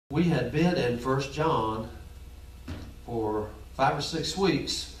We had been in 1 John for 5 or 6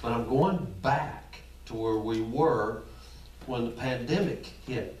 weeks, but I'm going back to where we were when the pandemic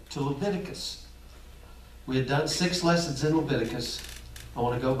hit, to Leviticus. We had done 6 lessons in Leviticus. I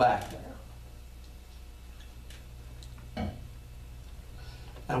want to go back there. And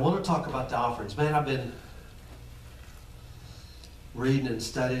I want to talk about the offerings. Man, I've been reading and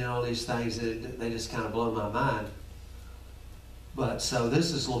studying all these things. They just kind of blow my mind. But so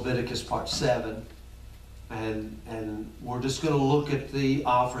this is Leviticus part 7. And we're just going to look at the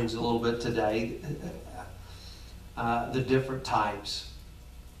offerings a little bit today. The different types.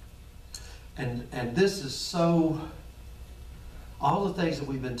 And this is so, all the things that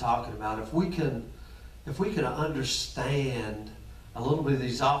we've been talking about, if we can understand a little bit of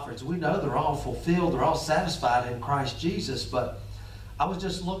these offerings, we know they're all fulfilled, they're all satisfied in Christ Jesus. But I was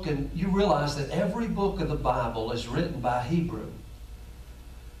just looking, you realize that every book of the Bible is written by a Hebrew.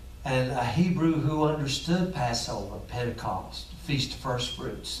 And a Hebrew who understood Passover, Pentecost, Feast of First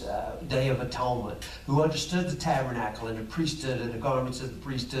Fruits, Day of Atonement, who understood the tabernacle and the priesthood and the garments of the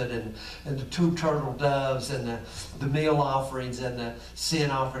priesthood and the 2 turtle doves and the meal offerings and the sin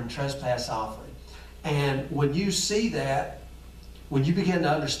offering, trespass offering. And when you see that, when you begin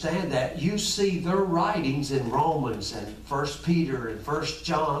to understand that, you see their writings in Romans and 1 Peter and 1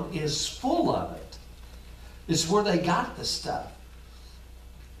 John is full of it. It's where they got the stuff.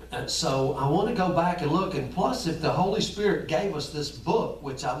 And so I want to go back and look, and plus if the Holy Spirit gave us this book,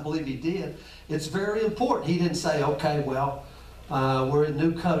 which I believe He did, it's very important. He didn't say, okay, well, we're in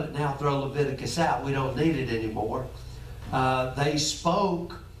New Covenant now, throw Leviticus out. We don't need it anymore. They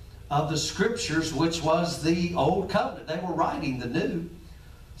spoke of the Scriptures, which was the Old Covenant. They were writing the New.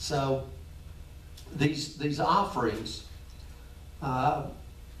 So these offerings,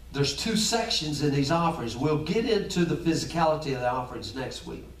 there's 2 sections in these offerings. We'll get into the physicality of the offerings next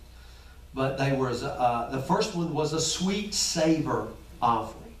week. But they were, the first one was a sweet savor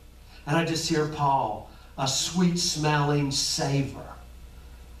offering. And I just hear Paul, a sweet smelling savor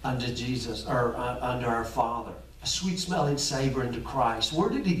unto Jesus, or unto our Father. A sweet smelling savor unto Christ. Where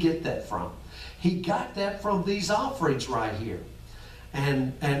did he get that from? He got that from these offerings right here.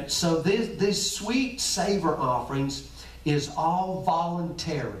 And so these sweet savor offerings is all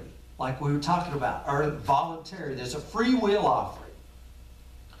voluntary, like we were talking about, or voluntary. There's a free will offering.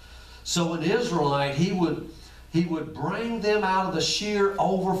 So an Israelite, he would bring them out of the sheer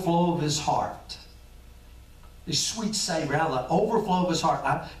overflow of his heart. The sweet savor, out of the overflow of his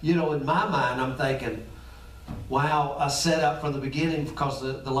heart. In my mind, I'm thinking, wow, I set up from the beginning because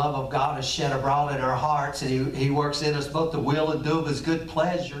the love of God is shed abroad in our hearts, and He works in us both the will and do of His good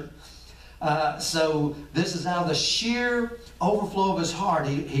pleasure. So this is out of the sheer overflow of his heart.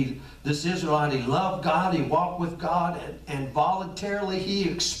 This Israelite, he loved God, he walked with God, and voluntarily he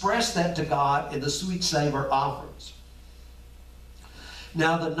expressed that to God in the sweet savor offerings.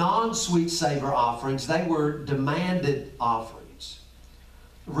 Now the non-sweet savor offerings, they were demanded offerings.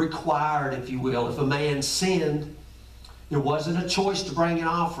 Required, if you will. If a man sinned, there wasn't a choice to bring an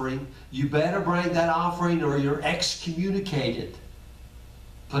offering. You better bring that offering or you're excommunicated.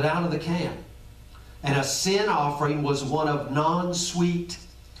 Put out of the camp. And a sin offering was one of non-sweet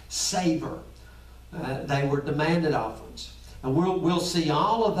savor. They were demanded offerings. And we'll see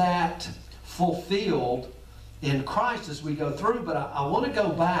all of that fulfilled in Christ as we go through. But I want to go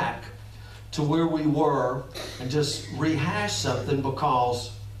back to where we were and just rehash something,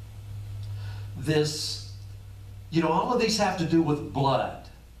 because this, all of these have to do with blood.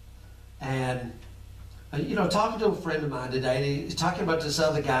 And talking to a friend of mine today, he's talking about this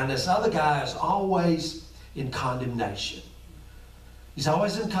other guy, and this other guy is always in condemnation. He's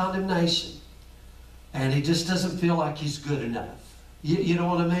always in condemnation. And he just doesn't feel like he's good enough. You know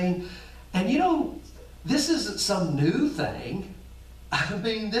what I mean? And this isn't some new thing. I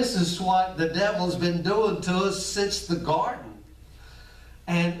mean, this is what the devil's been doing to us since the garden.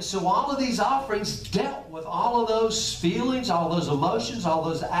 And so all of these offerings dealt with all of those feelings, all those emotions, all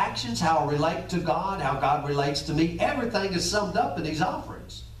those actions, how I relate to God, how God relates to me. Everything is summed up in these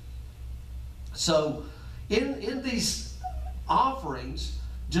offerings. So in these offerings,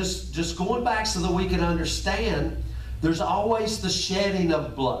 just going back so that we can understand, there's always the shedding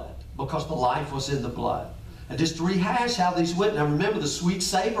of blood, because the life was in the blood. And just to rehash how these went. Now remember the sweet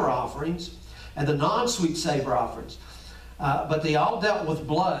savor offerings and the non-sweet savor offerings. But they all dealt with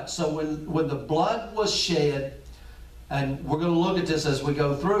blood. So when the blood was shed, and we're going to look at this as we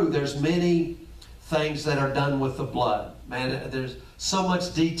go through, there's many things that are done with the blood. Man, there's so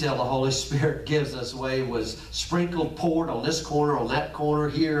much detail the Holy Spirit gives us. The way it was sprinkled, poured on this corner, on that corner,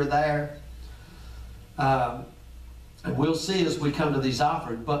 here or there. And we'll see as we come to these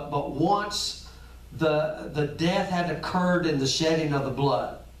offerings. But once the death had occurred in the shedding of the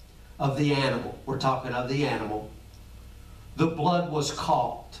blood of the animal, we're talking of the animal, the blood was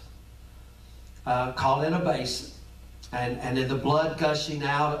caught in a basin. And in the blood gushing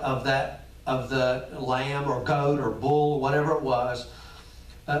out of the lamb or goat or bull, whatever it was,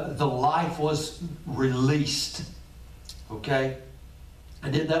 the life was released. Okay?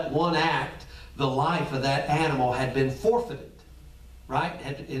 And in that one act, the life of that animal had been forfeited. Right?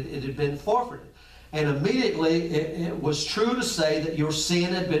 It had been forfeited. And immediately it was true to say that your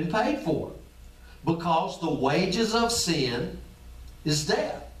sin had been paid for. Because the wages of sin is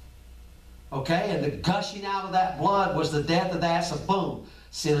death. Okay? And the gushing out of that blood was the death of that. So boom,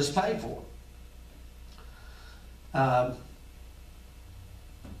 sin is paid for.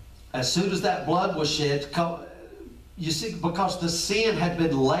 As soon as that blood was shed, you see, because the sin had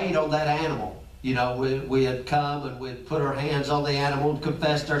been laid on that animal. You know, we had come and we'd put our hands on the animal and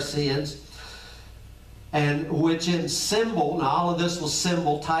confessed our sins. And which in symbol, now all of this was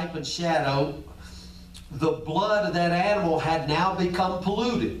symbol, type, and shadow, the blood of that animal had now become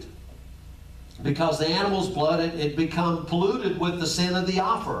polluted. Because the animal's blood had become polluted with the sin of the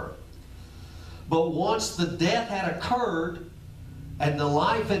offerer. But once the death had occurred and the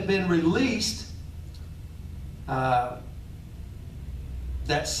life had been released, that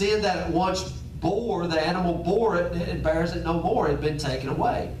sin that it once bore, the animal bore it, it bears it no more. It had been taken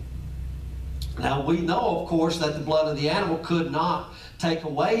away. Now we know, of course, that the blood of the animal could not take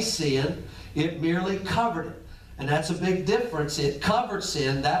away sin. It merely covered it. And that's a big difference. It covered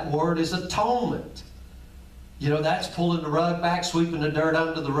sin. That word is atonement. You know, that's pulling the rug back, sweeping the dirt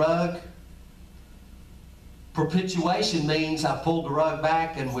under the rug. Propitiation means I pulled the rug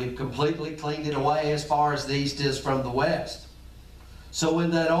back and we've completely cleaned it away as far as the east is from the west. So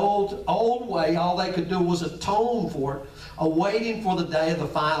in that old way, all they could do was atone for it, awaiting for the day of the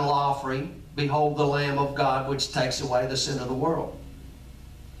final offering. Behold the Lamb of God, which takes away the sin of the world.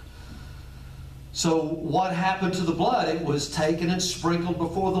 So what happened to the blood? It was taken and sprinkled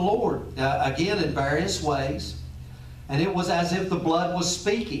before the Lord, again in various ways. And it was as if the blood was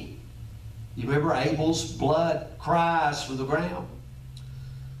speaking. You remember Abel's blood cries from the ground.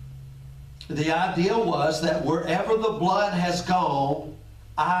 The idea was that wherever the blood has gone,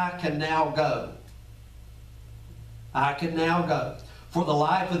 I can now go. I can now go. For the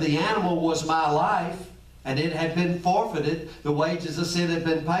life of the animal was my life, and it had been forfeited. The wages of sin had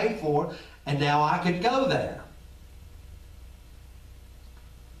been paid for, and now I could go there.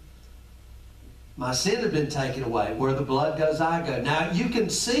 My sin had been taken away. Where the blood goes, I go. Now you can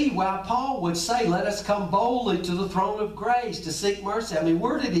see why Paul would say, let us come boldly to the throne of grace to seek mercy. I mean,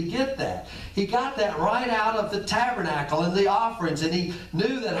 where did he get that? He got that right out of the tabernacle and the offerings, and he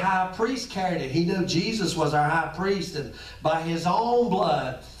knew that high priest carried it. He knew Jesus was our high priest, and by his own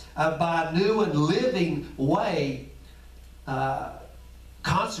blood, by a new and living way,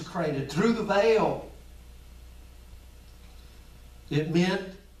 consecrated through the veil, it meant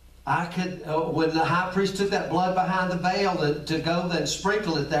I could, when the high priest took that blood behind the veil to go and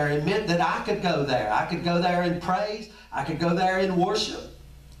sprinkle it there, it meant that I could go there. I could go there in praise. I could go there in worship.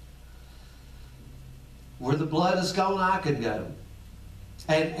 Where the blood is gone, I could go.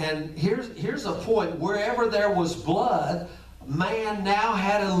 And here's a point. Wherever there was blood, man now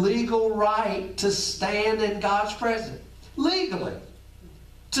had a legal right to stand in God's presence. Legally.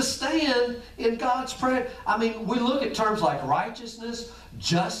 To stand in God's presence. I mean, we look at terms like righteousness,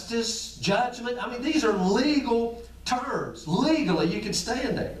 justice, judgment. I mean, these are legal terms. Legally, you can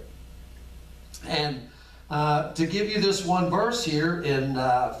stand there. And to give you this one verse here in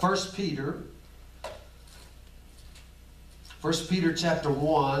 1 Peter chapter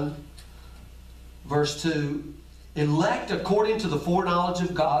 1, verse 2, elect according to the foreknowledge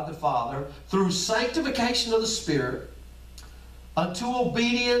of God the Father, through sanctification of the Spirit, unto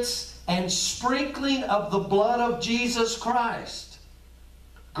obedience and sprinkling of the blood of Jesus Christ.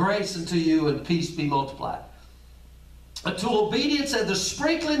 Grace unto you and peace be multiplied. Unto obedience and the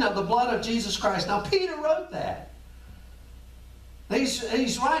sprinkling of the blood of Jesus Christ. Now Peter wrote that.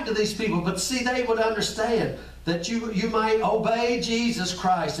 He's writing to these people, but see, they would understand that you might obey Jesus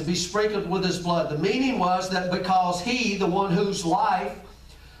Christ and be sprinkled with his blood. The meaning was that because he, the one whose life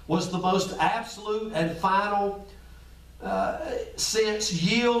was the most absolute and final sense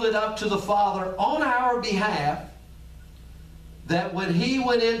yielded up to the Father on our behalf, that when he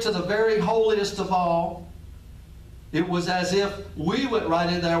went into the very holiest of all, it was as if we went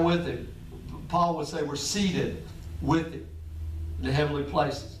right in there with him. Paul would say we're seated with him in the heavenly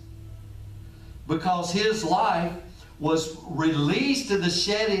places. Because his life was released in the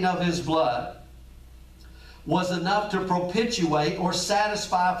shedding of his blood, was enough to propitiate or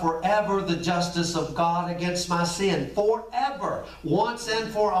satisfy forever the justice of God against my sin. Forever, once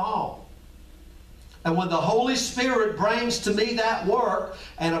and for all. And when the Holy Spirit brings to me that work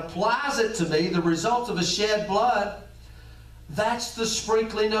and applies it to me, the result of a shed blood, that's the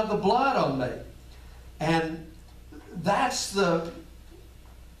sprinkling of the blood on me. And that's the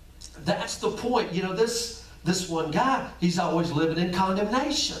point. You know, this one guy, he's always living in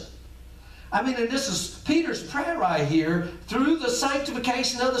condemnation. I mean, and this is Peter's prayer right here, through the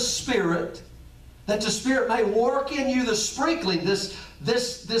sanctification of the Spirit, that the Spirit may work in you the sprinkling, this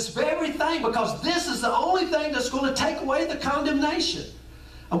very thing, because this is the only thing that's going to take away the condemnation.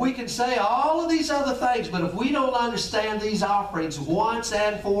 And we can say all of these other things, but if we don't understand these offerings once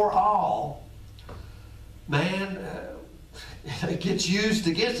and for all, man, it gets used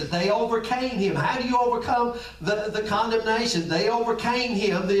against it. They overcame him. How do you overcome the condemnation? They overcame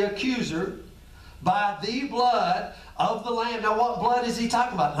him, the accuser, by the blood of the Lamb. Now, what blood is he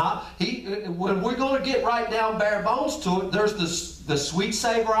talking about? When we're going to get right down bare bones to it, there's the sweet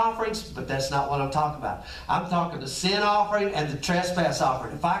savor offerings, but that's not what I'm talking about. I'm talking the sin offering and the trespass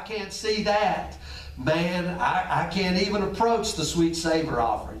offering. If I can't see that, man, I can't even approach the sweet savor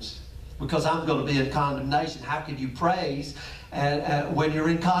offerings, because I'm going to be in condemnation. How can you praise when you're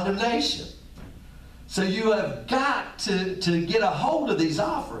in condemnation? So you have got to get a hold of these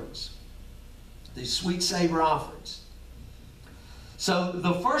offerings, these sweet savor offerings. So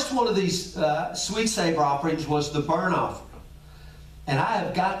the first one of these sweet savor offerings was the burnt offering. And I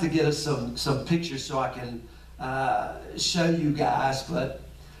have got to get us some pictures so I can show you guys. But,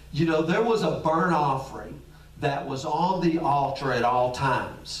 you know, there was a burnt offering that was on the altar at all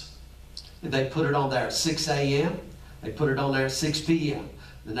times. They put it on there at 6 a.m. They put it on there at 6 p.m.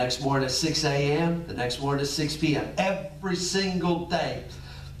 The next morning at 6 a.m. The next morning at 6 p.m. Every single day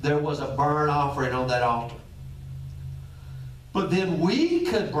there was a burnt offering on that altar. But then we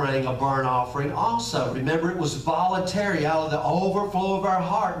could bring a burnt offering also. Remember, it was voluntary. Out of the overflow of our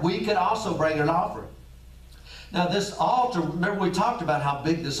heart, we could also bring an offering. Now this altar, remember we talked about how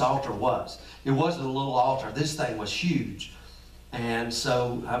big this altar was. It wasn't a little altar. This thing was huge. And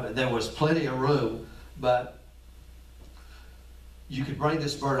so there was plenty of room, but you could bring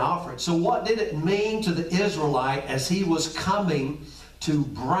this burnt offering. So what did it mean to the Israelite as he was coming to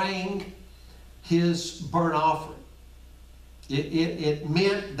bring his burnt offering? It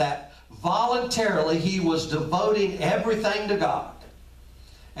meant that voluntarily he was devoting everything to God.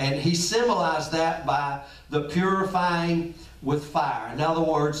 And he symbolized that by the purifying with fire. In other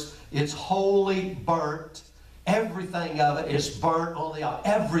words, it's wholly burnt. Everything of it is burnt on the altar.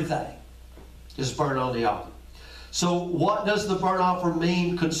 Everything is burnt on the altar. So what does the burnt offering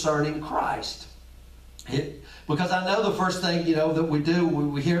mean concerning Christ? Because I know the first thing, you know, that we do,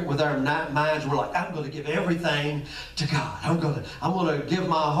 we hear it with our minds, we're like, I'm going to give everything to God. I'm going to give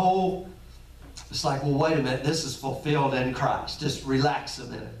my whole... It's like, well, wait a minute, this is fulfilled in Christ. Just relax a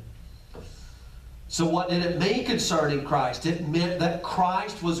minute. So what did it mean concerning Christ? It meant that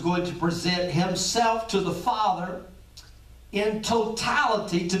Christ was going to present himself to the Father in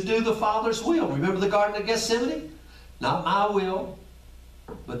totality to do the Father's will. Remember the Garden of Gethsemane? Not my will,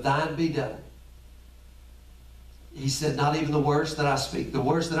 but thine be done. He said, not even the words that I speak. The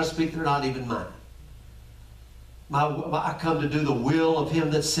words that I speak, they're not even mine. I come to do the will of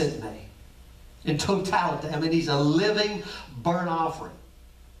him that sent me. In totality. I mean, he's a living burnt offering.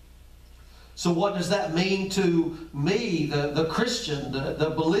 So what does that mean to me, the Christian,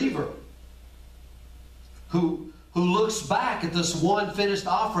 the believer, who looks back at this one finished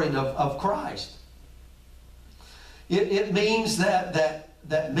offering of Christ? It means that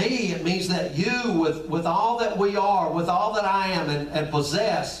me, it means that you, with all that we are, with all that I am and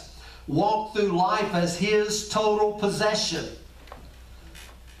possess, walk through life as his total possession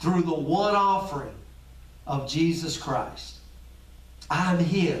through the one offering of Jesus Christ. I'm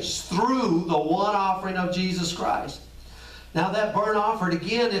his through the one offering of Jesus Christ. Now that burnt offering,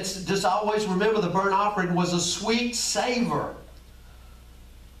 again, it's just always remember the burnt offering was a sweet savor.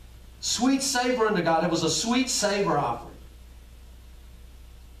 Sweet savor unto God. It was a sweet savor offering.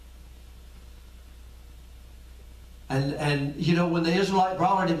 And you know, when the Israelite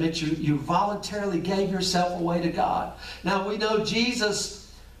brought it, it meant you voluntarily gave yourself away to God. Now we know Jesus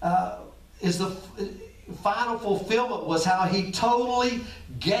is the final fulfillment, was how he totally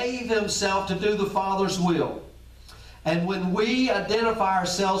gave himself to do the Father's will. And when we identify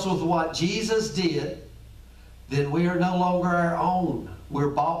ourselves with what Jesus did, then we are no longer our own. We're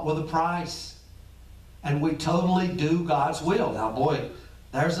bought with a price. And we totally do God's will. Now boy,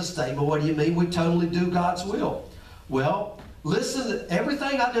 there's a statement. What do you mean we totally do God's will? Well, listen,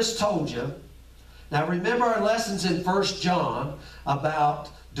 everything I just told you Now remember our lessons in 1 John about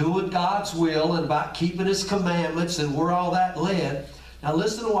doing God's will and about keeping His commandments and where all that led. Now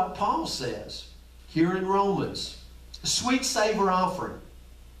listen to what Paul says here in Romans. A sweet savor offering,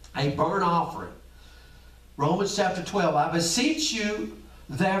 a burnt offering. Romans chapter 12, I beseech you,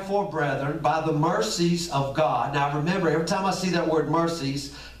 therefore, brethren, by the mercies of God. Now remember, every time I see that word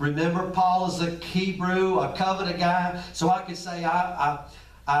mercies, remember Paul is a Hebrew, a covenant guy, so I could say,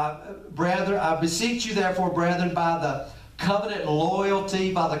 brethren, I beseech you, therefore, brethren, by the covenant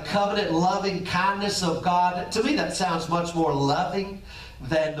loyalty, by the covenant loving kindness of God. To me, that sounds much more loving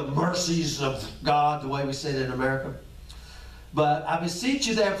than the mercies of God, the way we say it in America. But I beseech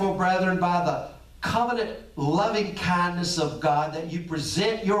you, therefore, brethren, by the covenant loving kindness of God, that you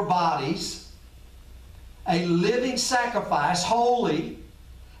present your bodies a living sacrifice, holy,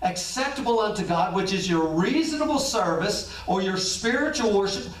 acceptable unto God, which is your reasonable service or your spiritual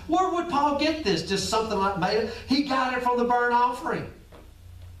worship. Where would Paul get this? Just something like made it? He got it from the burnt offering.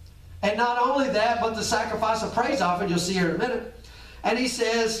 And not only that, but the sacrifice of praise offering, you'll see here in a minute. And he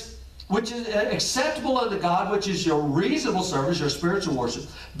says, which is acceptable unto God, which is your reasonable service, your spiritual worship.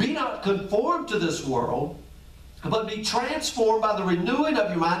 Be not conformed to this world, but be transformed by the renewing of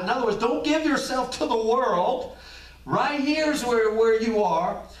your mind. In other words, don't give yourself to the world. Right here's where you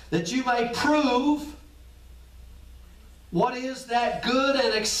are, that you may prove what is that good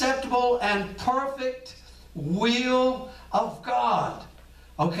and acceptable and perfect will of God.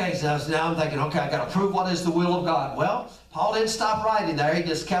 Okay, so now I'm thinking, okay, I got to prove what is the will of God. Well, Paul didn't stop writing there. He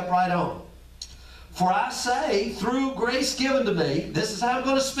just kept right on. For I say, through grace given to me, this is how I'm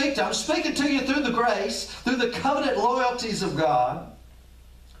going to speak to you. I'm speaking to you through the grace, through the covenant loyalties of God.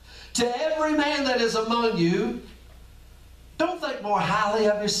 To every man that is among you, don't think more highly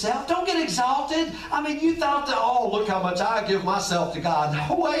of yourself. Don't get exalted. I mean, you thought that, oh, look how much I give myself to God.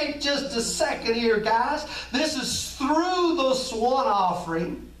 No, wait just a second here, guys. This is through this one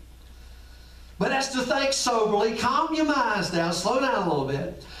offering. But as to think soberly, calm your minds down, slow down a little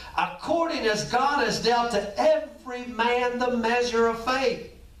bit. According as God has dealt to every man the measure of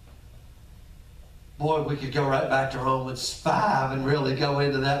faith. Boy, we could go right back to Romans 5 and really go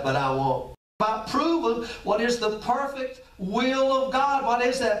into that, but I won't. About proving what is the perfect will of God. What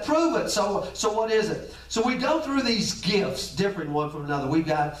is that? Prove it. So what is it? So we go through these gifts, different one from another. We've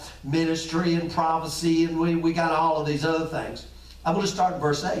got ministry and prophecy, and we got all of these other things. I'm going to start in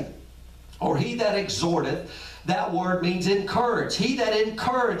verse 8. Or he that exhorteth, that word means encourage. He that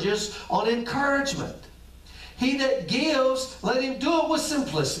encourages on encouragement. He that gives, let him do it with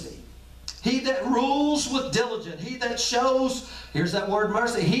simplicity. He that rules with diligence. He that shows, here's that word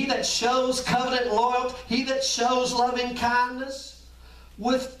mercy. He that shows covenant loyalty. He that shows loving kindness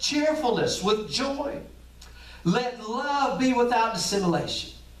with cheerfulness, with joy. Let love be without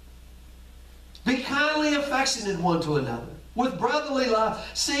dissimulation. Be kindly affectionate one to another with brotherly love.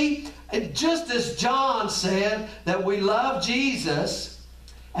 See, just as John said that we love Jesus,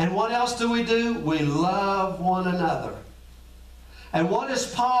 and what else do? We love one another. And what is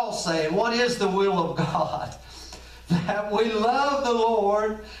Paul saying? What is the will of God? That we love the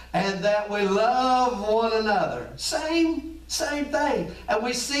Lord and that we love one another. Same thing. And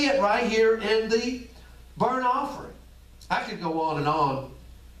we see it right here in the burnt offering. I could go on and on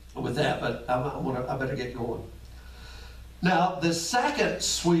with that, but I better get going. Now, the second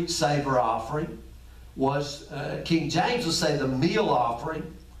sweet savor offering was, King James will say the meal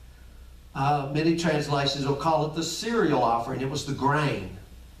offering. Many translations will call it the cereal offering. It was the grain.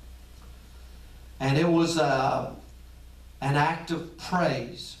 And it was an act of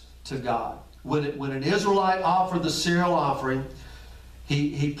praise to God. When an Israelite offered the cereal offering,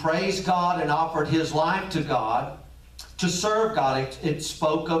 he praised God and offered his life to God to serve God. It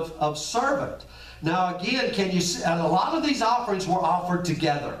spoke of servant. Now again, can you see, and a lot of these offerings were offered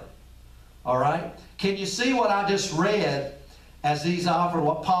together. All right? Can you see what I just read as these offered?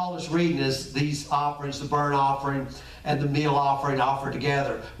 What Paul is reading is these offerings, the burnt offering and the meal offering offered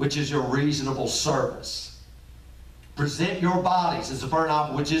together, which is your reasonable service. Present your bodies as a burnt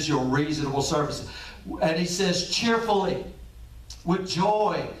offering, which is your reasonable service. And he says cheerfully, with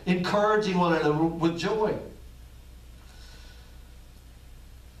joy, encouraging one another with joy.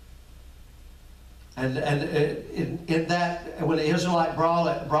 And in that, when the Israelite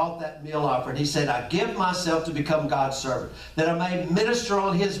brought that meal offering, he said, I give myself to become God's servant, that I may minister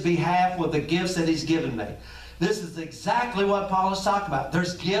on his behalf with the gifts that he's given me. This is exactly what Paul is talking about.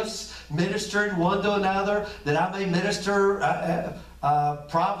 There's gifts ministering one to another, that I may minister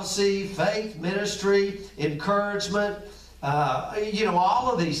prophecy, faith, ministry, encouragement,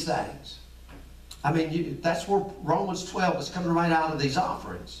 all of these things. I mean, that's where Romans 12 is coming right out of these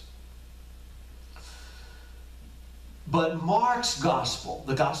offerings. But Mark's gospel,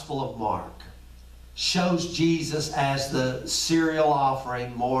 the Gospel of Mark, shows Jesus as the cereal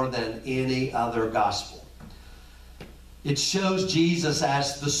offering more than any other gospel. It shows Jesus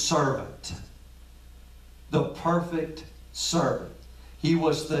as the servant, the perfect servant. He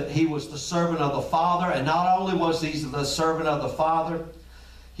was the servant of the Father, and not only was he the servant of the Father,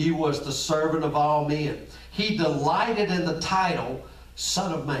 he was the servant of all men. He delighted in the title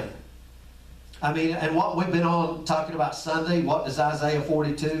Son of Man. I mean, and what we've been on talking about Sunday, what does Isaiah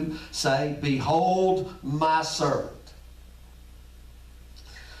 42 say? Behold my servant.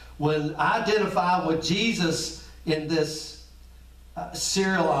 When I identify with Jesus in this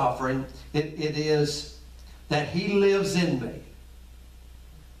cereal offering, it is that he lives in me.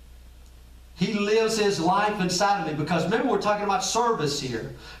 He lives his life inside of me. Because remember, we're talking about service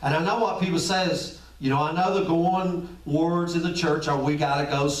here. And I know what people say is, I know the going words in the church are, we got to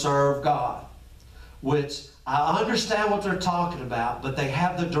go serve God. Which I understand what they're talking about, but they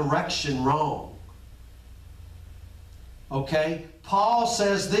have the direction wrong. Okay? Paul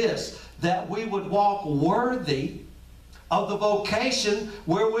says this, that we would walk worthy of the vocation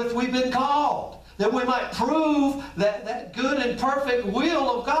wherewith we've been called. That we might prove that good and perfect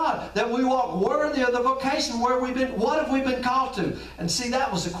will of God. That we walk worthy of the vocation where what have we been called to? And see,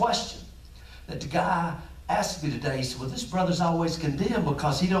 that was the question that the guy asked me today. He said, well, this brother's always condemned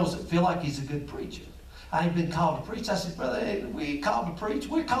because he doesn't feel like he's a good preacher. I ain't been called to preach. I said, brother, we ain't called to preach.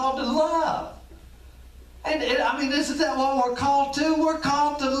 We're called to love. And I mean, isn't that what we're called to? We're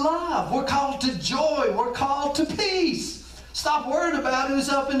called to love. We're called to joy. We're called to peace. Stop worrying about who's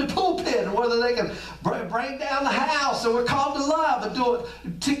up in the pulpit and whether they can bring down the house. So we're called to love and do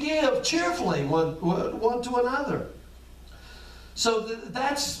it, to give cheerfully one to another. So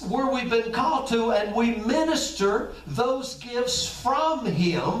that's where we've been called to, and we minister those gifts from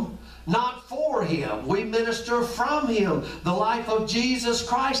Him, not for Him. We minister from Him, the life of Jesus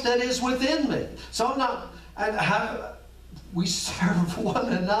Christ that is within me. So I'm not, we serve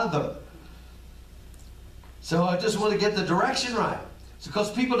one another. So I just want to get the direction right. It's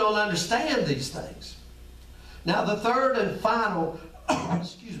because people don't understand these things. Now the third and final,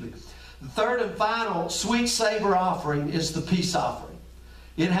 the third and final sweet savor offering is the peace offering.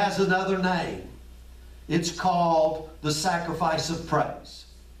 It has another name. It's called the sacrifice of praise.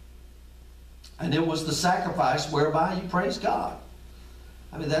 And it was the sacrifice whereby you praise God.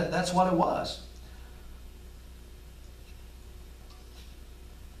 I mean, that's what it was.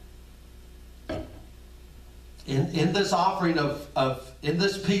 In this offering in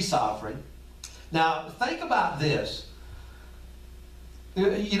this peace offering. Now, think about this.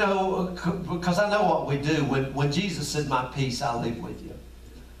 Because I know what we do. When Jesus said, my peace I'll leave with you,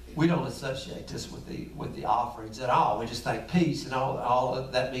 we don't associate this with the offerings at all. We just think peace, and all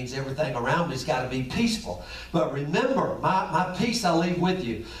of that means everything around me's got to be peaceful. But remember, my peace I'll leave with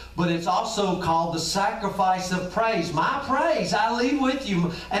you. But it's also called the sacrifice of praise. My praise I leave with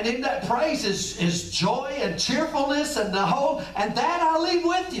you. And in that praise is joy and cheerfulness and and that I leave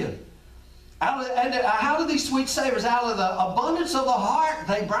with you. And how do these sweet savors? Out of the abundance of the heart,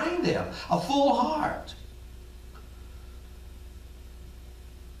 they bring them. A full heart.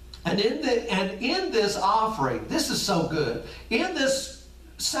 And in this offering, this is so good. In this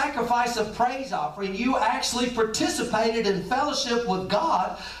sacrifice of praise offering, you actually participated in fellowship with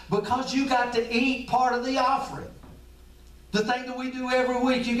God because you got to eat part of the offering. The thing that we do every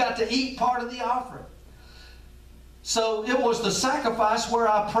week, you got to eat part of the offering. So it was the sacrifice where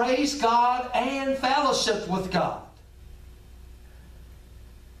I praised God and fellowship with God.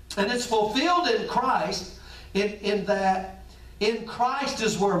 And it's fulfilled in Christ in that in Christ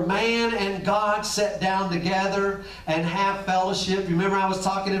is where man and God sit down together and have fellowship. Remember I was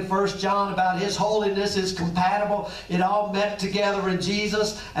talking in 1 John about His holiness is compatible. It all met together in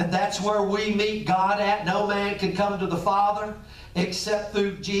Jesus, and that's where we meet God at. No man can come to the Father except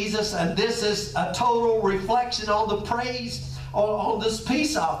through Jesus, and this is a total reflection on the praise on this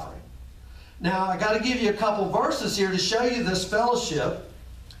peace offering. Now I got to give you a couple verses here to show you this fellowship.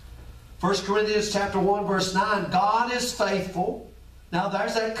 1 Corinthians chapter 1 verse 9, God is faithful. Now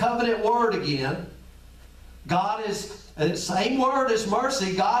there's that covenant word again. God is, the same word as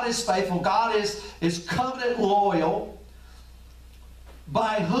mercy. God is faithful. God is covenant loyal.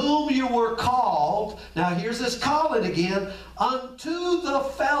 By whom you were called, now here's this calling again, unto the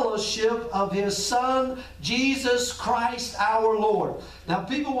fellowship of His Son, Jesus Christ our Lord. Now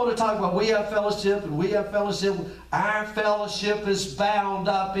people want to talk about we have fellowship and we have fellowship. Our fellowship is bound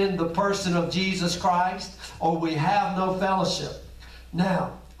up in the person of Jesus Christ, or we have no fellowship.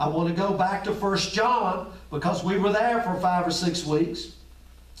 Now, I want to go back to 1 John because we were there for 5 or 6 weeks.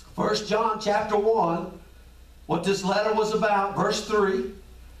 1 John chapter 1. what this letter was about, verse 3,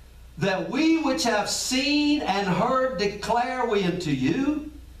 that we which have seen and heard declare we unto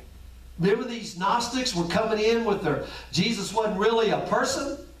you. Remember these Gnostics were coming in with their Jesus wasn't really a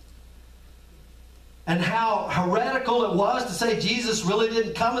person? And how heretical it was to say Jesus really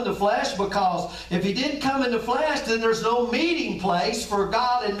didn't come in the flesh, because if he didn't come in the flesh, then there's no meeting place for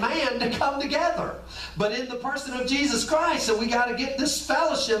God and man to come together. But in the person of Jesus Christ, so we got to get this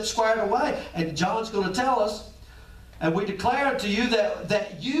fellowship squared away. And John's going to tell us, and we declare to you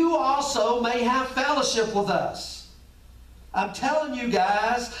that you also may have fellowship with us. I'm telling you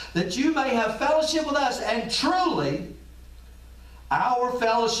guys that you may have fellowship with us. And truly, our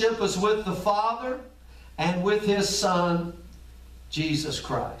fellowship is with the Father and with His Son, Jesus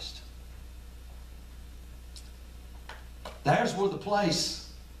Christ. There's where the place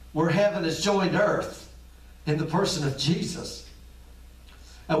where heaven has joined earth, in the person of Jesus.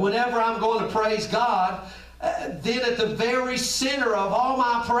 And whenever I'm going to praise God, then at the very center of all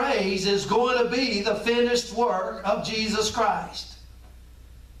my praise is going to be the finished work of Jesus Christ.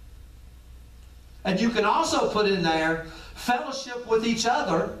 And you can also put in there fellowship with each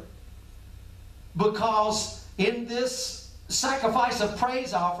other, because in this sacrifice of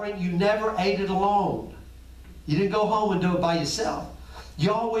praise offering, you never ate it alone. You didn't go home and do it by yourself.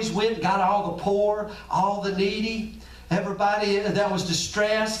 You always went and got all the poor, all the needy, everybody that was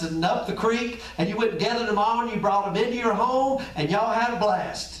distressed and up the creek, and you went and gathered them all, and you brought them into your home, and y'all had a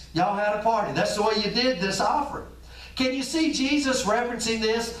blast. Y'all had a party. That's the way you did this offering. Can you see Jesus referencing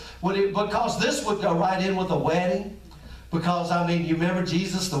this? Because this would go right in with a wedding. Because, I mean, you remember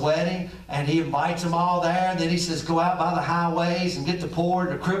Jesus, the wedding, and he invites them all there, and then he says, go out by the highways and get the poor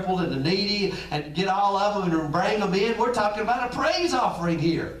and the crippled and the needy and get all of them and bring them in. We're talking about a praise offering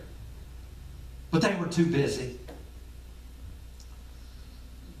here. But they were too busy.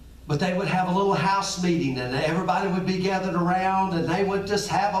 But they would have a little house meeting, and everybody would be gathered around, and they would just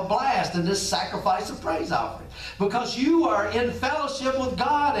have a blast in this sacrifice of praise offering. Because you are in fellowship with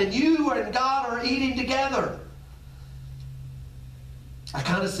God, and you and God are eating together. I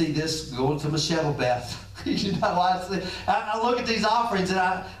kind of see this going to Michelle Beth. You know, I look at these offerings, and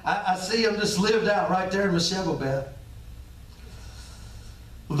I see them just lived out right there in Michelle Beth.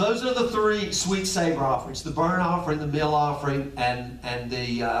 Well, those are the three sweet savor offerings: the burnt offering, the meal offering, and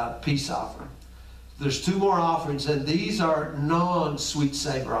the peace offering. There's two more offerings, and these are non-sweet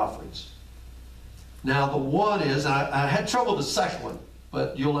savor offerings. Now, the one is, I had trouble with the second one,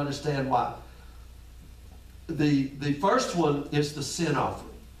 but you'll understand why. The first one is the sin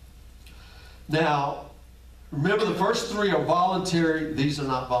offering. Now, remember, the first three are voluntary. These are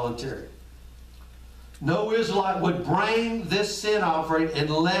not voluntary. No Israelite would bring this sin offering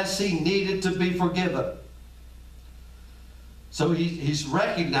unless he needed to be forgiven. So he's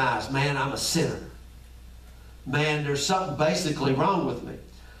recognized, man, I'm a sinner. Man, there's something basically wrong with me.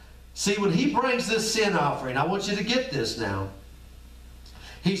 See, when he brings this sin offering, I want you to get this now.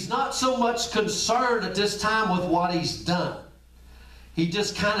 He's not so much concerned at this time with what he's done. He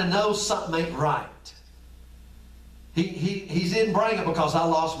just kind of knows something ain't right. He didn't bring it because I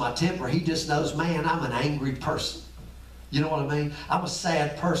lost my temper. He just knows, man, I'm an angry person. You know what I mean? I'm a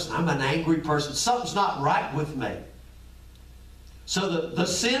sad person. I'm an angry person. Something's not right with me. So the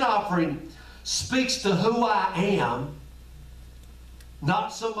sin offering speaks to who I am,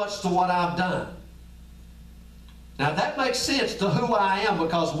 not so much to what I've done. Now that makes sense to who I am,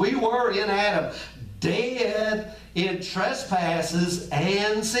 because we were in Adam, dead in trespasses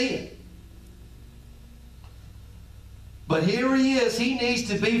and sin. But here he is. He needs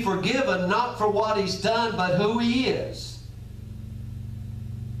to be forgiven, not for what he's done, but who he is.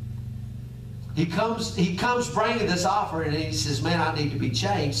 He comes bringing this offering, and he says, man, I need to be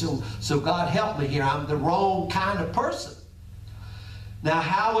changed. So God help me here. I'm the wrong kind of person. Now,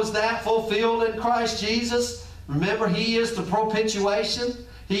 how is that fulfilled in Christ Jesus? Remember, he is the propitiation.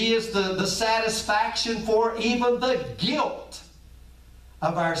 He is the satisfaction for even the guilt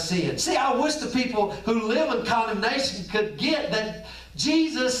of our sin. See, I wish the people who live in condemnation could get that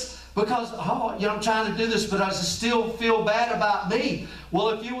Jesus, because, I'm trying to do this, but I still feel bad about me. Well,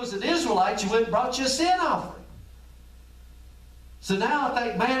 if you was an Israelite, you went and brought your sin offering. So now I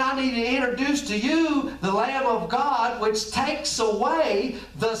think, man, I need to introduce to you the Lamb of God, which takes away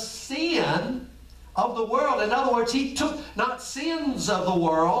the sin of the world. In other words, he took not sins of the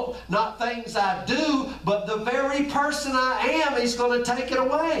world, not things I do, but the very person I am, he's going to take it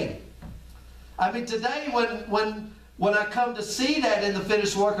away. I mean, today when I come to see that in the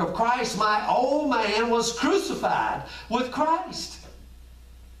finished work of Christ, my old man was crucified with Christ.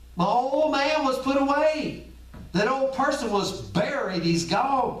 My old man was put away. That old person was buried. He's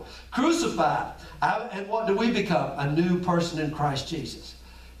gone. Crucified. And what do we become? A new person in Christ Jesus.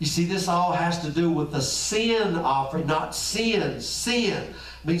 You see, this all has to do with the sin offering, not sin. Sin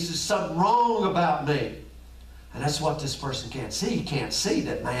means there's something wrong about me. And that's what this person can't see. He can't see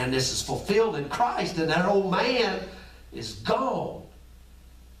that, man, this is fulfilled in Christ, and that old man is gone.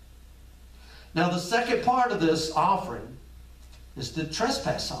 Now, the second part of this offering is the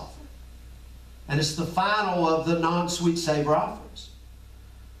trespass offering. And it's the final of the non-sweet savor offerings.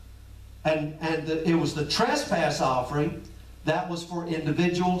 And it was the trespass offering that was for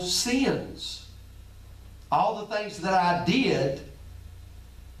individual sins. All the things that I did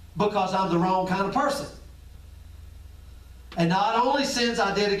because I'm the wrong kind of person. And not only sins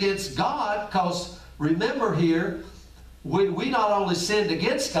I did against God, because remember here, we not only sinned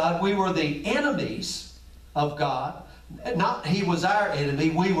against God, we were the enemies of God. Not He was our enemy,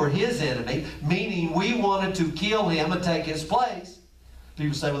 we were His enemy, meaning we wanted to kill Him and take His place.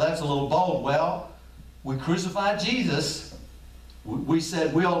 People say, well, that's a little bold. Well, we crucified Jesus. We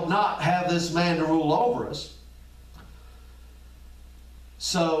said, we'll not have this man to rule over us.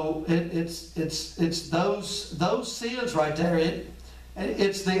 So it's those sins right there.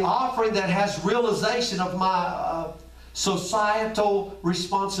 It's the offering that has realization of my societal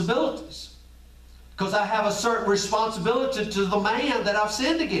responsibilities. Because I have a certain responsibility to the man that I've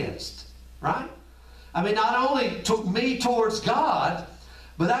sinned against. Right? I mean, not only me towards God,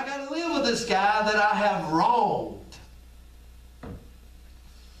 but I got to live with this guy that I have wronged.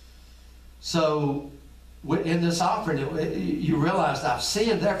 So, in this offering, you realize I've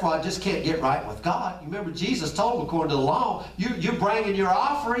sinned, therefore I just can't get right with God. You remember Jesus told them, according to the law, you're bringing your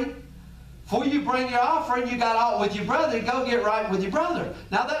offering. Before you bring your offering, you got out with your brother. Go get right with your brother.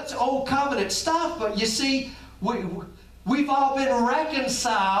 Now, that's old covenant stuff, but you see, we've all been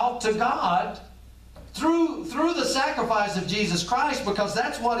reconciled to God through the sacrifice of Jesus Christ, because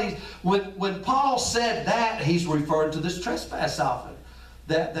that's what when Paul said that, he's referring to this trespass offering.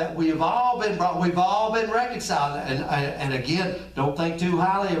 That we've all been brought, we've all been reconciled. And again, don't think too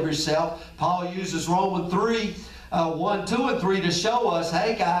highly of yourself. Paul uses Romans 3, 1, 2, and 3 to show us,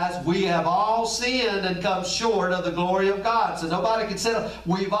 hey guys, we have all sinned and come short of the glory of God. So nobody can say,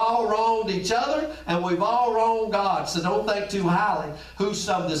 we've all wronged each other and we've all wronged God. So don't think too highly. Who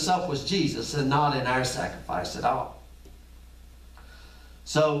summed this up was Jesus, and not in our sacrifice at all.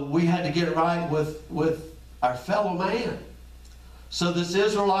 So we had to get it right with our fellow man. So this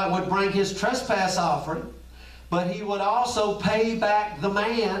Israelite would bring his trespass offering, but he would also pay back the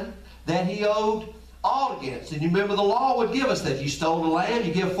man that he owed all against. And you remember the law would give us that. You stole the lamb,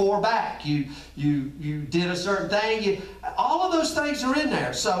 you give 4 back. You did a certain thing. All of those things are in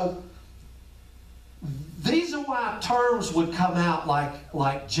there. So these are why terms would come out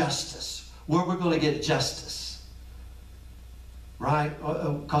like justice, where we're going to get justice. Right?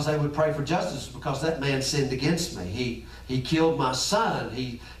 Because they would pray for justice because that man sinned against me. He killed my son.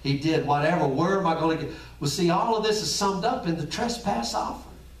 He did whatever. Where am I going to get? Well, see, all of this is summed up in the trespass offering.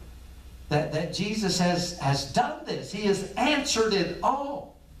 That Jesus has done this. He has answered it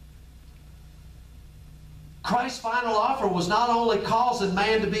all. Christ's final offer was not only causing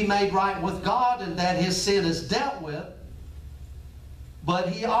man to be made right with God and that his sin is dealt with, but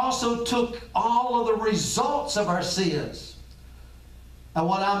He also took all of the results of our sins. And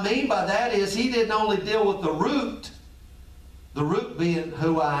what I mean by that is He didn't only deal with the root being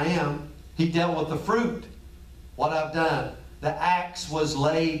who I am. He dealt with the fruit, what I've done. The axe was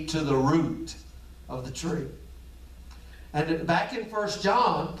laid to the root of the tree. And back in 1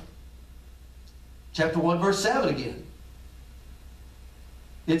 John, chapter 1, verse 7 again,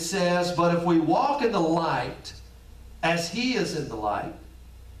 it says, but if we walk in the light as He is in the light,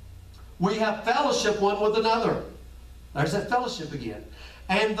 we have fellowship one with another. There's that fellowship again.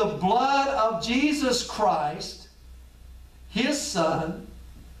 And the blood of Jesus Christ, His Son,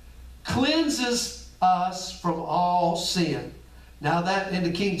 cleanses us from all sin. Now that in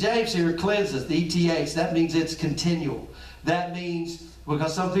the King James here, cleanses, the ETH, that means it's continual. That means,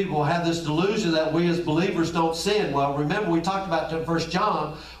 because some people have this delusion that we as believers don't sin. Well, remember we talked about in 1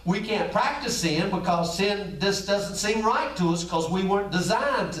 John, we can't practice sin because sin just doesn't seem right to us because we weren't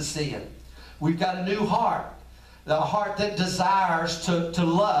designed to sin. We've got a new heart. A heart that desires to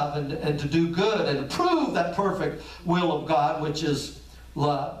love and to do good and to prove that perfect will of God, which is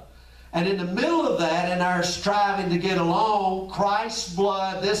love. And in the middle of that, in our striving to get along, Christ's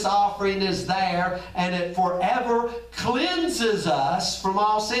blood, this offering is there, and it forever cleanses us from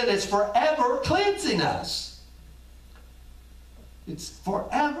all sin. It's forever cleansing us. It's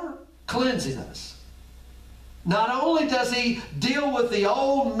forever cleansing us. Not only does He deal with the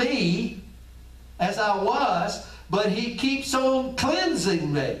old me as I was, but He keeps on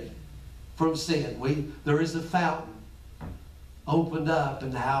cleansing me. from sin. There is a fountain opened up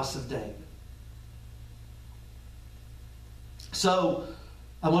in the house of David. So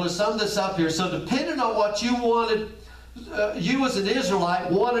I'm going to sum this up here. So depending on what you wanted, you as an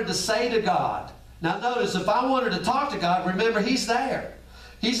Israelite wanted to say to God. Now notice, if I wanted to talk to God, remember He's there.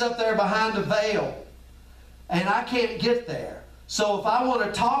 He's up there behind the veil. And I can't get there. So if I want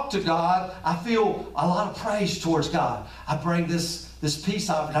to talk to God, I feel a lot of praise towards God. I bring this peace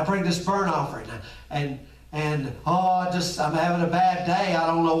offering. I bring this burnt offering. And I'm having a bad day. I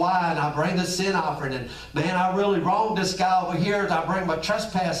don't know why. And I bring the sin offering. And man, I really wronged this guy over here. And I bring my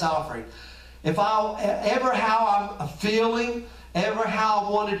trespass offering. Ever how I'm feeling, ever how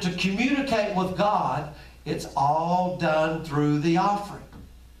I wanted to communicate with God, it's all done through the offering.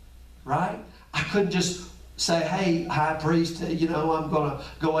 Right? I couldn't just say, hey, high priest, I'm going to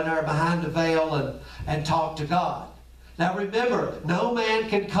go in there behind the veil and talk to God. Now remember, no man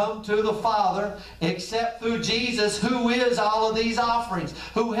can come to the Father except through Jesus, who is all of these offerings,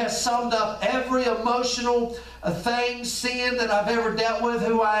 who has summed up every emotional thing, sin that I've ever dealt with,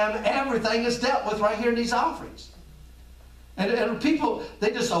 who I am. Everything is dealt with right here in these offerings. And people, they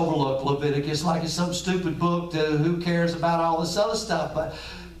just overlook Leviticus like it's some stupid book who cares about all this other stuff. But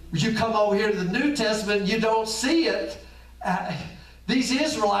you come over here to the New Testament and you don't see it. These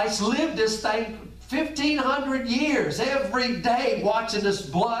Israelites lived this thing 1,500 years, every day watching this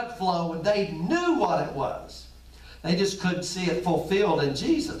blood flow, and they knew what it was. They just couldn't see it fulfilled in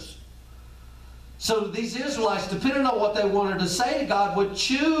Jesus. So these Israelites, depending on what they wanted to say to God, would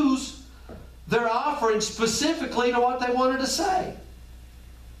choose their offering specifically to what they wanted to say.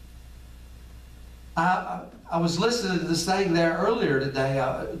 I was listening to this thing there earlier today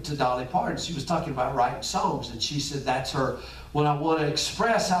to Dolly Parton. She was talking about writing songs, and she said that's her, when I want to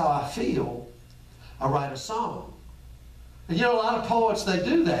express how I feel, I write a song. And a lot of poets, they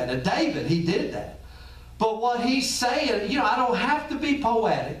do that. And David, he did that. But what he's saying, I don't have to be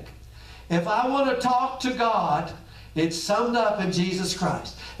poetic. If I want to talk to God, it's summed up in Jesus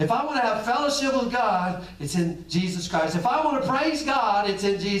Christ. If I want to have fellowship with God, it's in Jesus Christ. If I want to praise God, it's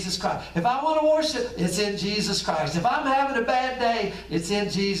in Jesus Christ. If I want to worship, it's in Jesus Christ. If I'm having a bad day, it's in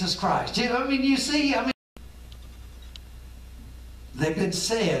Jesus Christ. They've been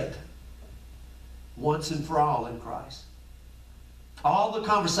said once and for all in Christ. All the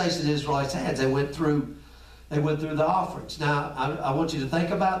conversations the Israelites had, they went through the offerings. Now, I want you to think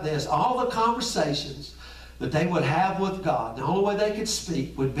about this. All the conversations that they would have with God, the only way they could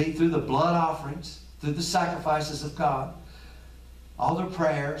speak would be through the blood offerings, through the sacrifices of God. All their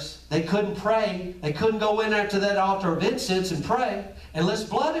prayers. They couldn't pray. They couldn't go in there to that altar of incense and pray unless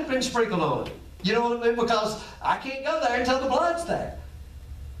blood had been sprinkled on it. You know what I mean? Because I can't go there until the blood's there.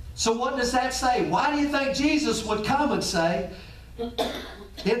 So what does that say? Why do you think Jesus would come and say,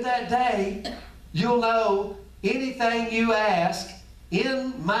 in that day, you'll know anything you ask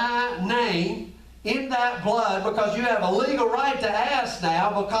in my name, in that blood, because you have a legal right to ask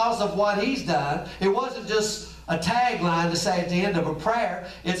now because of what He's done. It wasn't just a tagline to say at the end of a prayer.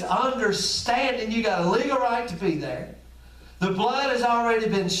 It's understanding you got a legal right to be there. The blood has already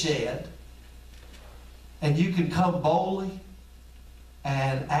been shed. And you can come boldly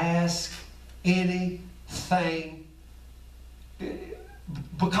and ask anything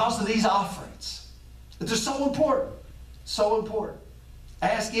because of these offerings. They're so important. So important.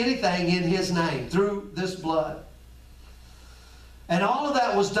 Ask anything in His name through this blood. And all of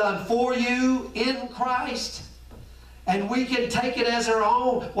that was done for you in Christ. And we can take it as our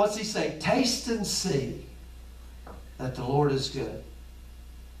own. What's He say? Taste and see that the Lord is good.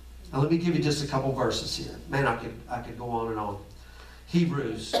 Now let me give you just a couple verses here. Man, I could go on and on.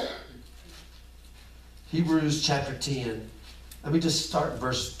 Hebrews chapter 10. Let me just start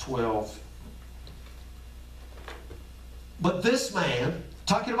verse 12. But this man,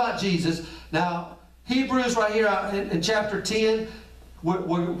 talking about Jesus, now Hebrews right here in chapter 10,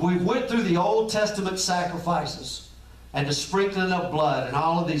 we went through the Old Testament sacrifices and the sprinkling of blood and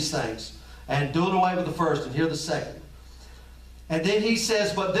all of these things and doing away with the first and here the second. And then he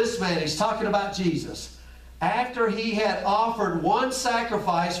says, but this man, he's talking about Jesus, after he had offered one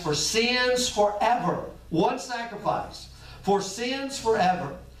sacrifice for sins forever, one sacrifice for sins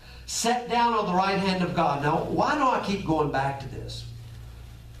forever, sat down on the right hand of God. Now, why do I keep going back to this?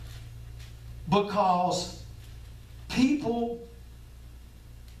 Because people,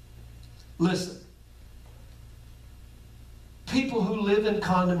 listen, people who live in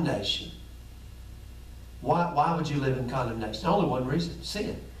condemnation. Why would you live in condemnation? Only one reason: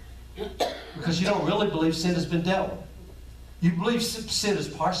 sin. Because you don't really believe sin has been dealt with. You believe sin has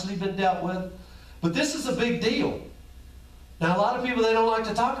partially been dealt with. But this is a big deal. Now, a lot of people, they don't like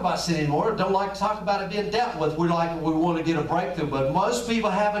to talk about sin anymore, don't like to talk about it being dealt with. We want to get a breakthrough, but most people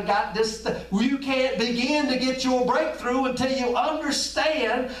haven't got this. You can't begin to get your breakthrough until you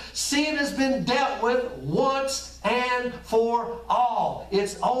understand sin has been dealt with once and for all.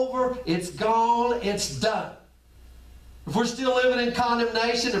 It's over, it's gone, it's done. If we're still living in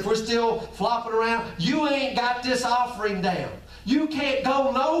condemnation, if we're still flopping around, you ain't got this offering down. You can't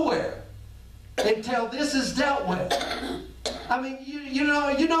go nowhere until this is dealt with. I mean, you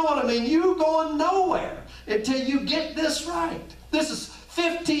know what I mean. You're going nowhere until you get this right. This is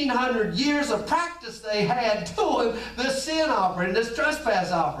 1,500 years of practice they had doing this sin offering, this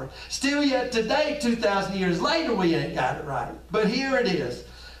trespass offering. Still yet today, 2,000 years later, we ain't got it right. But here it is.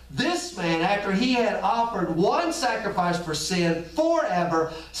 This man, after he had offered one sacrifice for sin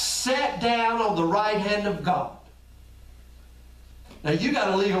forever, sat down on the right hand of God. Now, you got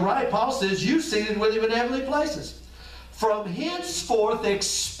a legal right. Paul says you seated with him in heavenly places. From henceforth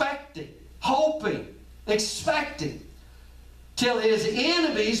expecting, hoping, expecting, till his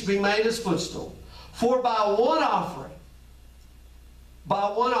enemies be made his footstool. For by one offering,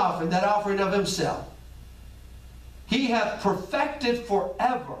 that offering of himself, he hath perfected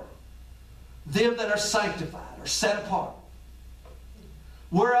forever them that are sanctified, or set apart.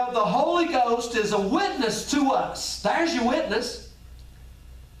 Whereof the Holy Ghost is a witness to us. There's your witness.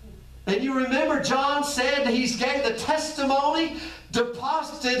 And you remember John said he gave the testimony,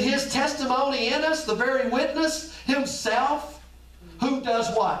 deposited his testimony in us, the very witness himself, who does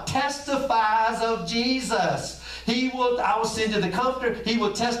what? Testifies of Jesus. I will send you the Comforter. He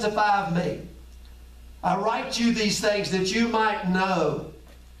will testify of me. I write you these things that you might know.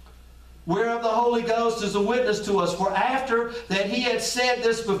 Whereof the Holy Ghost is a witness to us. For after that he had said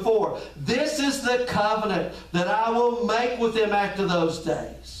this before, this is the covenant that I will make with them after those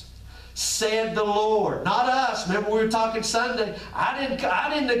days, said the Lord. Not us. Remember we were talking Sunday. I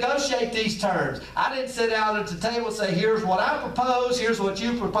didn't negotiate these terms. I didn't sit down at the table and say, here's what I propose, here's what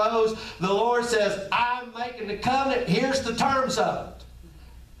you propose. The Lord says, I'm making the covenant. Here's the terms of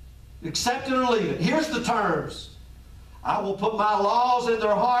it. Accept it or leave it. Here's the terms. I will put my laws in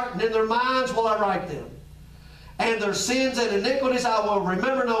their heart, and in their minds will I write them. And their sins and iniquities I will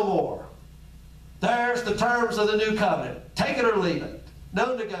remember no more. There's the terms of the new covenant. Take it or leave it.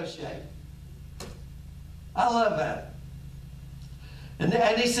 No negotiating. I love that. And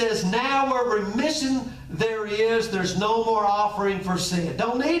he says, now where remission there is, there's no more offering for sin.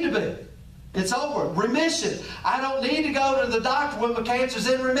 Don't need to be. It's over. Remission. I don't need to go to the doctor when my cancer's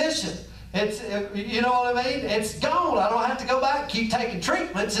in remission. It's, you know what I mean? It's gone. I don't have to go back and keep taking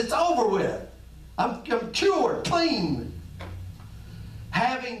treatments. It's over with. I'm cured, clean.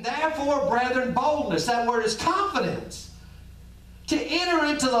 Having therefore, brethren, boldness. That word is confidence. To enter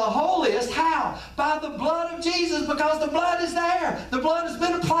into the holiest. How? By the blood of Jesus, because the blood is there. The blood has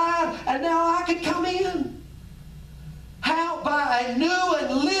been applied, and now I can come in. How? By a new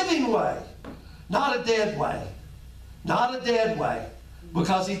and living way. Not a dead way. Not a dead way.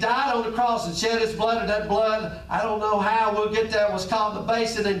 Because he died on the cross and shed his blood, and that blood, I don't know how we'll get there, was called the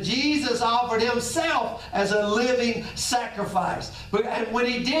basin. And Jesus offered himself as a living sacrifice. And when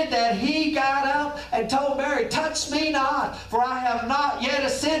he did that, he got up and told Mary, touch me not, for I have not yet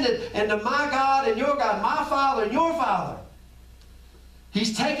ascended into my God and your God, my Father and your Father.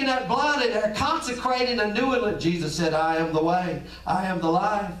 He's taking that blood and they're consecrating a new one. Jesus said, I am the way, I am the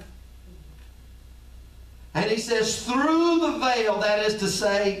life. And he says, through the veil, that is to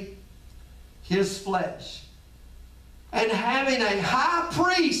say, his flesh. And having a high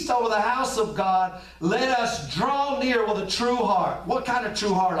priest over the house of God, let us draw near with a true heart. What kind of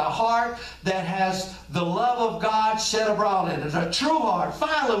true heart? A heart that has the love of God shed abroad in it. A true heart.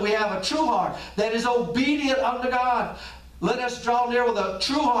 Finally, we have a true heart that is obedient unto God. Let us draw near with a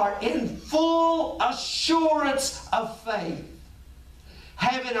true heart in full assurance of faith.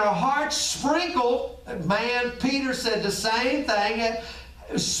 Having our hearts sprinkled, man, Peter said the same thing,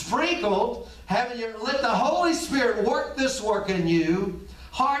 sprinkled, let the Holy Spirit work this work in you,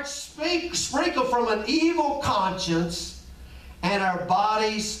 hearts sprinkled from an evil conscience, and our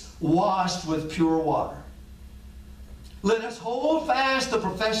bodies washed with pure water. Let us hold fast the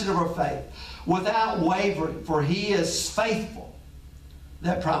profession of our faith without wavering, for he is faithful.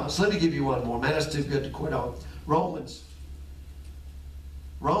 That promise. Let me give you one more. Man, that's too good to quit on. Romans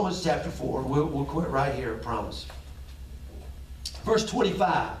chapter 4. We'll quit right here, I promise. Verse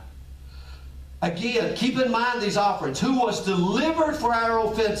 25. Again, keep in mind these offerings. Who was delivered for our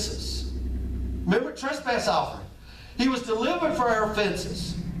offenses. Remember, trespass offering. He was delivered for our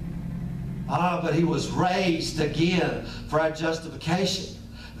offenses. But he was raised again for our justification.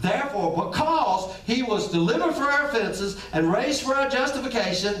 Therefore, because he was delivered for our offenses and raised for our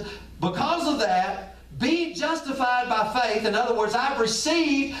justification, because of that, being justified by faith, in other words, I've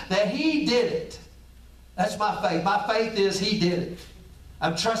received that he did it. That's my faith. My faith is he did it.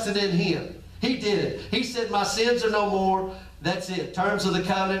 I'm trusting in him. He did it. He said, my sins are no more. That's it. Terms of the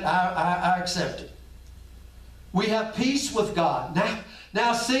covenant, I accept it. We have peace with God.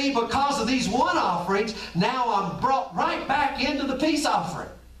 Now see, because of these one offerings, now I'm brought right back into the peace offering.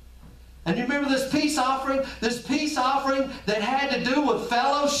 And you remember this peace offering? This peace offering that had to do with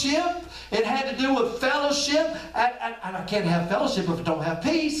fellowship. It had to do with fellowship. And I can't have fellowship if I don't have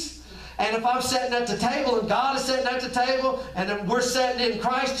peace. And if I'm sitting at the table and God is sitting at the table and then we're sitting in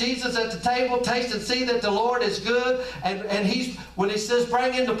Christ Jesus at the table, taste and see that the Lord is good. And he's, when he says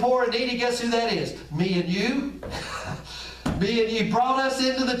bring in the poor and needy, guess who that is? Me and you. Me and you. Brought us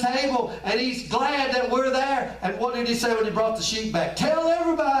into the table and he's glad that we're there. And what did he say when he brought the sheep back? Tell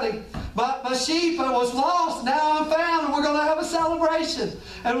everybody, my sheep, I was lost, now I'm found, and we're going to have a celebration.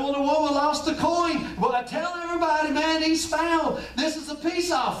 And when a woman lost a coin, well, I tell everybody, man, he's found. This is a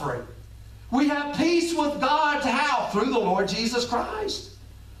peace offering. We have peace with God. How? Through the Lord Jesus Christ.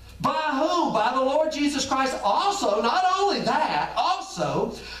 By whom? By the Lord Jesus Christ. Also, not only that,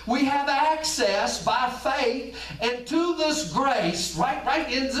 also, we have access by faith into this grace, right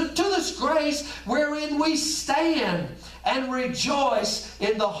into this grace wherein we stand and rejoice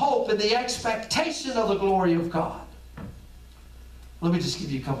in the hope and the expectation of the glory of God. Let me just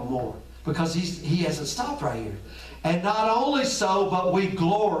give you a couple more, because he hasn't stopped right here. And not only so, but we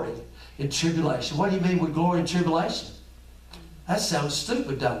glory in tribulation. What do you mean we glory in tribulation? That sounds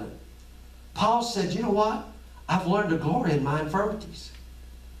stupid, doesn't it? Paul said, you know what? I've learned to glory in my infirmities,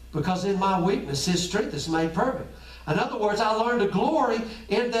 because in my weakness his strength is made perfect. In other words, I learned to glory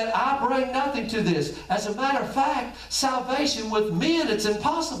in that I bring nothing to this. As a matter of fact, salvation with men, it's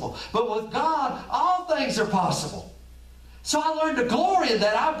impossible. But with God, all things are possible. So I learned to glory in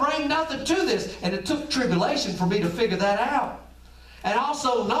that I bring nothing to this. And it took tribulation for me to figure that out. And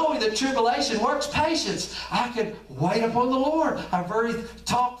also knowing that tribulation works patience. I can wait upon the Lord. Our very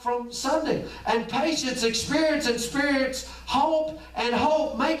talk from Sunday. And patience, experience, and spirits, hope, and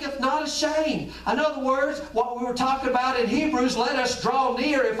hope maketh not ashamed. In other words, what we were talking about in Hebrews, let us draw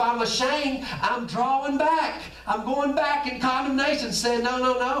near. If I'm ashamed, I'm drawing back. I'm going back in condemnation, saying, no,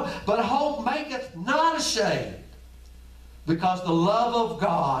 no, no. But hope maketh not ashamed, because the love of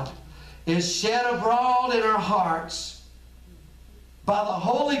God is shed abroad in our hearts by the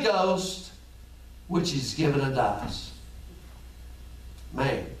Holy Ghost, which is given unto us.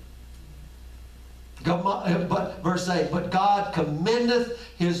 Man. But verse 8, but God commendeth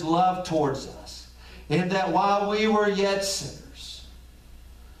his love towards us, in that while we were yet sinners,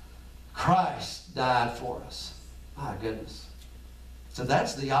 Christ died for us. My goodness. So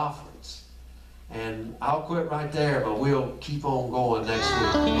that's the offerings. And I'll quit right there, but we'll keep on going next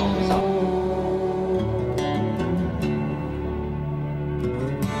week on this offering.